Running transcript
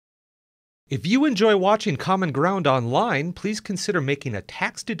If you enjoy watching Common Ground online, please consider making a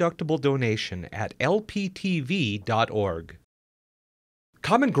tax-deductible donation at lptv.org.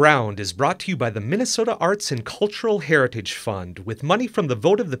 Common Ground is brought to you by the Minnesota Arts and Cultural Heritage Fund with money from the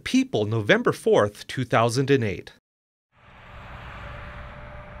vote of the people November 4th, 2008.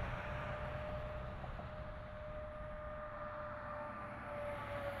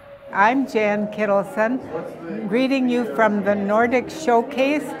 I'm Jan Kittleson, greeting you from the Nordic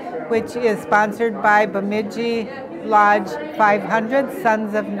Showcase, which is sponsored by Bemidji Lodge 500,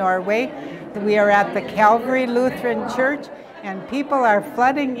 Sons of Norway. We are at the Calvary Lutheran Church, and people are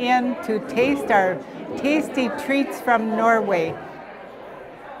flooding in to taste our tasty treats from Norway.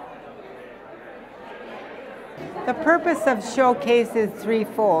 The purpose of Showcase is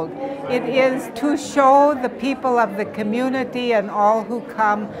threefold. It is to show the people of the community and all who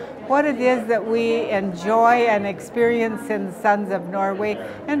come what it is that we enjoy and experience in Sons of Norway,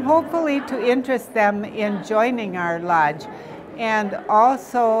 and hopefully to interest them in joining our lodge, and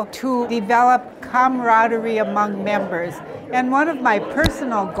also to develop camaraderie among members. And one of my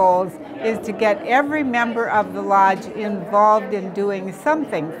personal goals is to get every member of the lodge involved in doing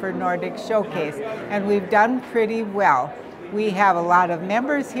something for Nordic Showcase, and we've done pretty well. We have a lot of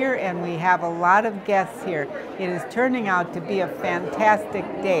members here and we have a lot of guests here. It is turning out to be a fantastic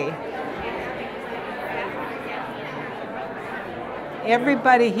day.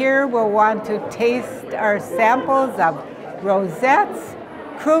 Everybody here will want to taste our samples of rosettes,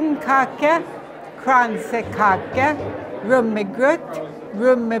 krumkake, kransekake, rummegrøt,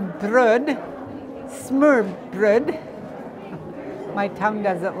 rummebrød, smørbrød. My tongue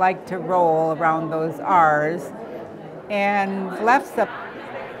doesn't like to roll around those R's. And lefse.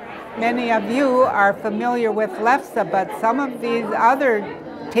 Many of you are familiar with lefse, but some of these other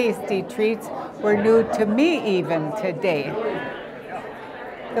tasty treats were new to me even today.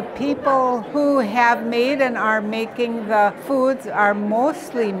 The people who have made and are making the foods are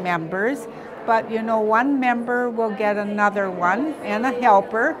mostly members, but you know, one member will get another one and a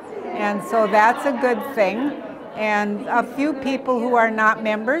helper, and so that's a good thing. And a few people who are not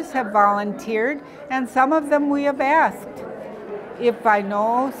members have volunteered, and some of them we have asked. If I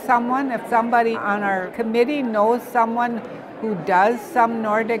know someone, if somebody on our committee knows someone who does some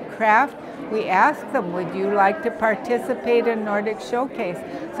Nordic craft, we ask them, would you like to participate in Nordic Showcase?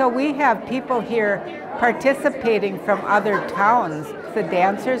 So we have people here participating from other towns. The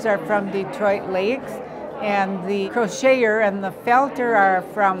dancers are from Detroit Lakes, and the crocheter and the felter are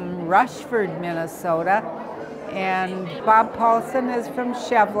from Rushford, Minnesota. And Bob Paulson is from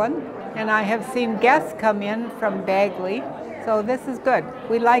Shevlin, and I have seen guests come in from Bagley, so this is good.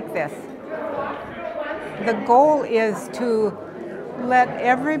 We like this. The goal is to let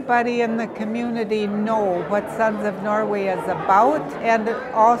everybody in the community know what Sons of Norway is about, and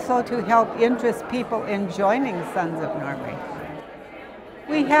also to help interest people in joining Sons of Norway.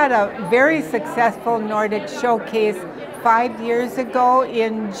 We had a very successful Nordic Showcase 5 years ago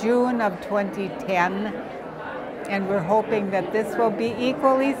in June of 2010. And we're hoping that this will be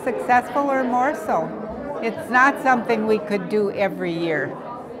equally successful or more so. It's not something we could do every year.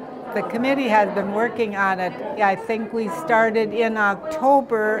 The committee has been working on it. I think we started in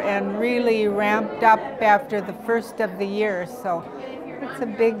October and really ramped up after the first of the year, so it's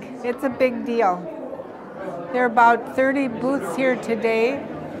a big deal. There are about 30 booths here today.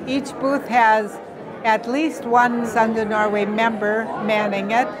 Each booth has at least one Sons of Norway member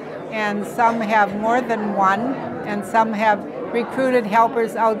manning it, and some have more than one, and some have recruited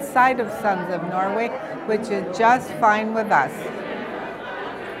helpers outside of Sons of Norway, which is just fine with us.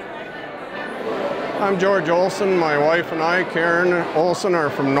 I'm George Olson. My wife and I, Karen Olson, are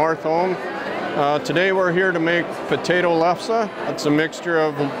from North Home. Today we're here to make potato lefse. It's a mixture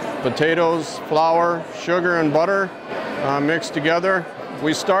of potatoes, flour, sugar, and butter mixed together.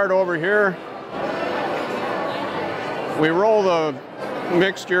 We start over here. We roll the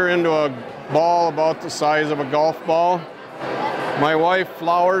mixture into a ball about the size of a golf ball. My wife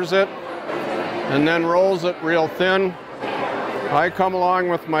flours it and then rolls it real thin. I come along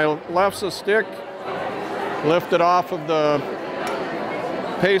with my lefse stick, lift it off of the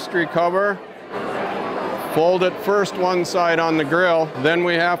pastry cover, fold it first one side on the grill, then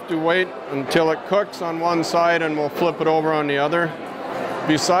we have to wait until it cooks on one side and we'll flip it over on the other.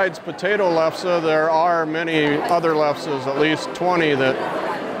 Besides potato lefse, there are many other lefses, at least 20, that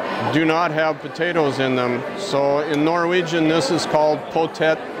do not have potatoes in them. So in Norwegian, this is called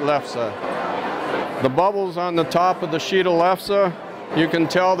potet lefse. The bubbles on the top of the sheet of lefse, you can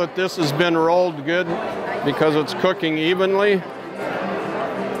tell that this has been rolled good because it's cooking evenly.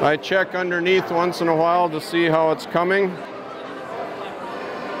 I check underneath once in a while to see how it's coming.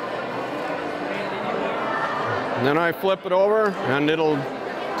 And then I flip it over and it'll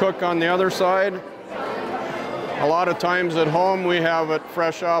cook on the other side. A lot of times at home we have it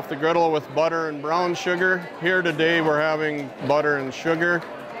fresh off the griddle with butter and brown sugar. Here today we're having butter and sugar.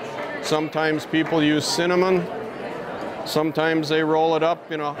 Sometimes people use cinnamon. Sometimes they roll it up,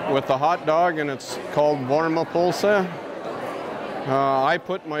 with a hot dog, and it's called vormapulse. I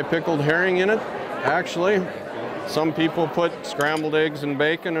put my pickled herring in it, actually. Some people put scrambled eggs and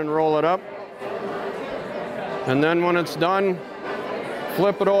bacon and roll it up. And then when it's done,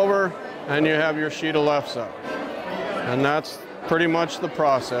 flip it over, and you have your sheet of lefse. And that's pretty much the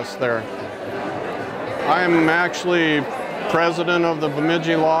process there. I'm actually president of the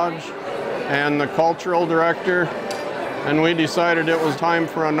Bemidji Lodge and the cultural director, and we decided it was time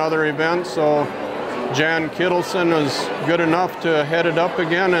for another event, so Jan Kittleson is good enough to head it up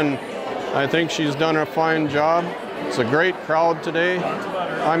again, and I think she's done a fine job. It's a great crowd today.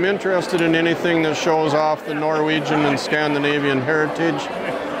 I'm interested in anything that shows off the Norwegian and Scandinavian heritage.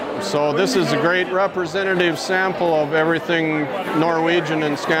 So this is a great representative sample of everything Norwegian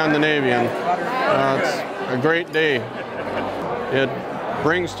and Scandinavian. It's a great day. It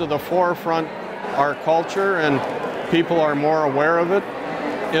brings to the forefront our culture, and people are more aware of it.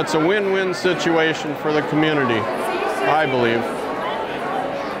 It's a win-win situation for the community, I believe.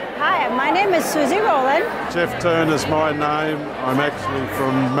 Hi, my name is Susie Rowland. Jeff Turner's my name. I'm actually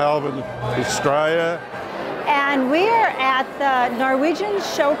from Melbourne, Australia. And we are at the Norwegian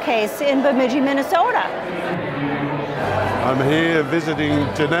Showcase in Bemidji, Minnesota. I'm here visiting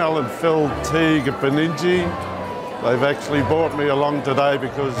Janelle and Phil Teague at Bemidji. They've actually brought me along today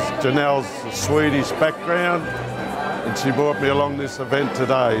because Janelle's a Swedish background, and she brought me along this event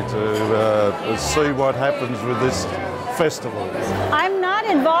today to see what happens with this festival. I'm not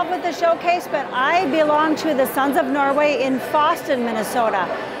involved with the showcase, but I belong to the Sons of Norway in Boston, Minnesota.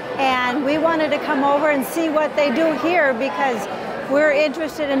 And we wanted to come over and see what they do here because we're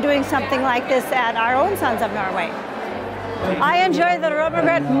interested in doing something like this at our own Sons of Norway. I enjoy the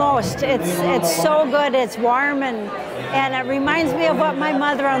rummegrøt most. It's so good, it's warm, and it reminds me of what my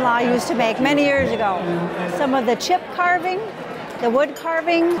mother-in-law used to make many years ago. Some of the chip carving, the wood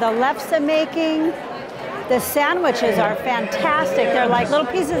carving, the lefse making. The sandwiches are fantastic. They're like little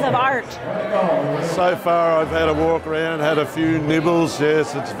pieces of art. So far I've had a walk around, had a few nibbles.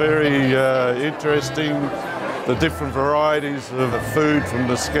 Yes, it's very interesting. The different varieties of food from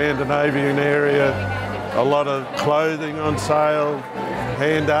the Scandinavian area. A lot of clothing on sale,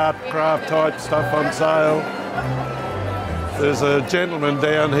 hand art, craft type stuff on sale. There's a gentleman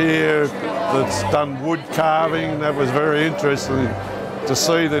down here that's done wood carving. That was very interesting to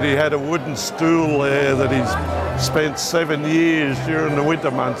see that he had a wooden stool there that he's spent 7 years during the winter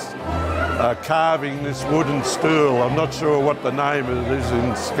months carving this wooden stool. I'm not sure what the name of it is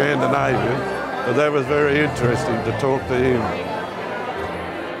in Scandinavia, but that was very interesting to talk to him.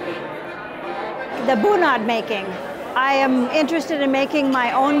 The bunad making. I am interested in making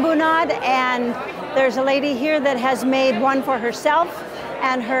my own bunad, and there's a lady here that has made one for herself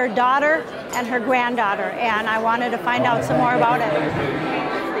and her daughter and her granddaughter, and I wanted to find out some more about it.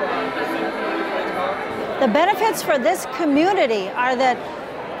 The benefits for this community are that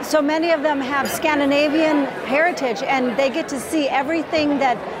so many of them have Scandinavian heritage, and they get to see everything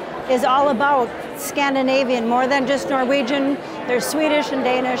that is all about Scandinavian, more than just Norwegian. There's Swedish and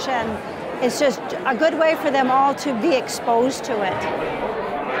Danish, and it's just a good way for them all to be exposed to it.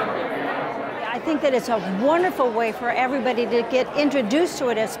 I think that it's a wonderful way for everybody to get introduced to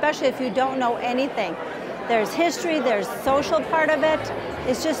it, especially if you don't know anything. There's history, there's social part of it.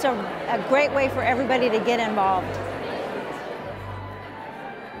 It's just a great way for everybody to get involved.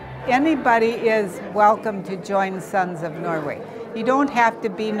 Anybody is welcome to join Sons of Norway. You don't have to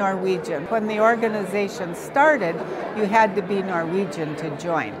be Norwegian. When the organization started, you had to be Norwegian to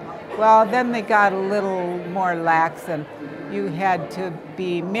join. Well, then they got a little more lax, and you had to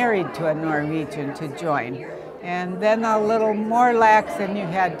be married to a Norwegian to join. And then a little more lax, and you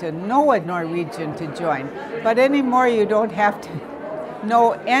had to know a Norwegian to join. But anymore, you don't have to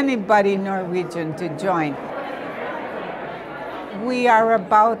know anybody Norwegian to join. We are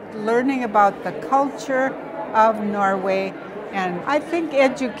about learning about the culture of Norway, and I think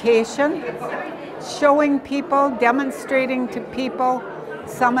education, showing people, demonstrating to people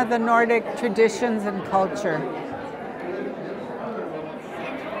some of the Nordic traditions and culture.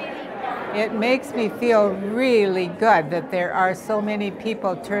 It makes me feel really good that there are so many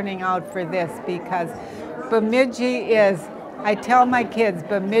people turning out for this, because Bemidji is, I tell my kids,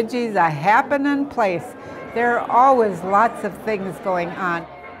 Bemidji's a happening place. There are always lots of things going on.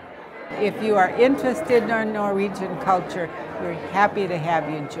 If you are interested in our Norwegian culture, we're happy to have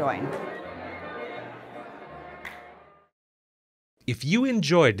you join. If you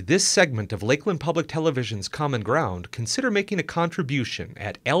enjoyed this segment of Lakeland Public Television's Common Ground, consider making a contribution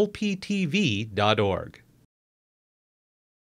at lptv.org.